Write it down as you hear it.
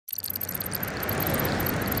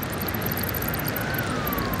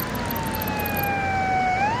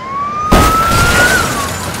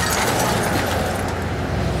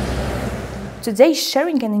Today,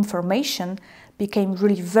 sharing an information became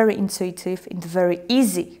really very intuitive and very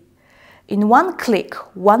easy. In one click,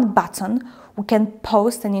 one button, we can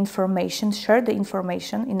post an information, share the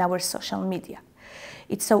information in our social media.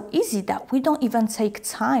 It's so easy that we don't even take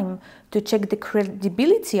time to check the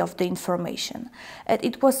credibility of the information. And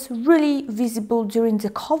it was really visible during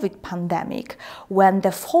the COVID pandemic, when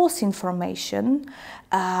the false information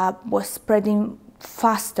was spreading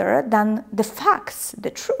faster than the facts,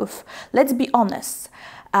 the truth. Let's be honest.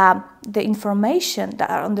 The information that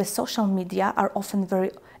are on the social media are often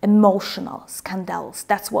very emotional, scandals.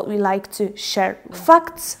 That's what we like to share.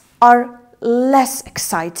 Facts are less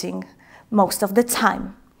exciting most of the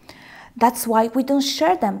time. That's why we don't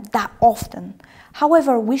share them that often.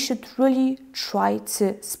 However, we should really try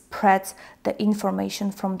to spread the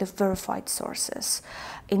information from the verified sources.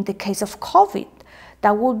 In the case of COVID,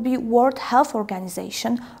 that would be World Health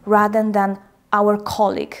Organization rather than our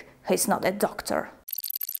colleague who is not a doctor.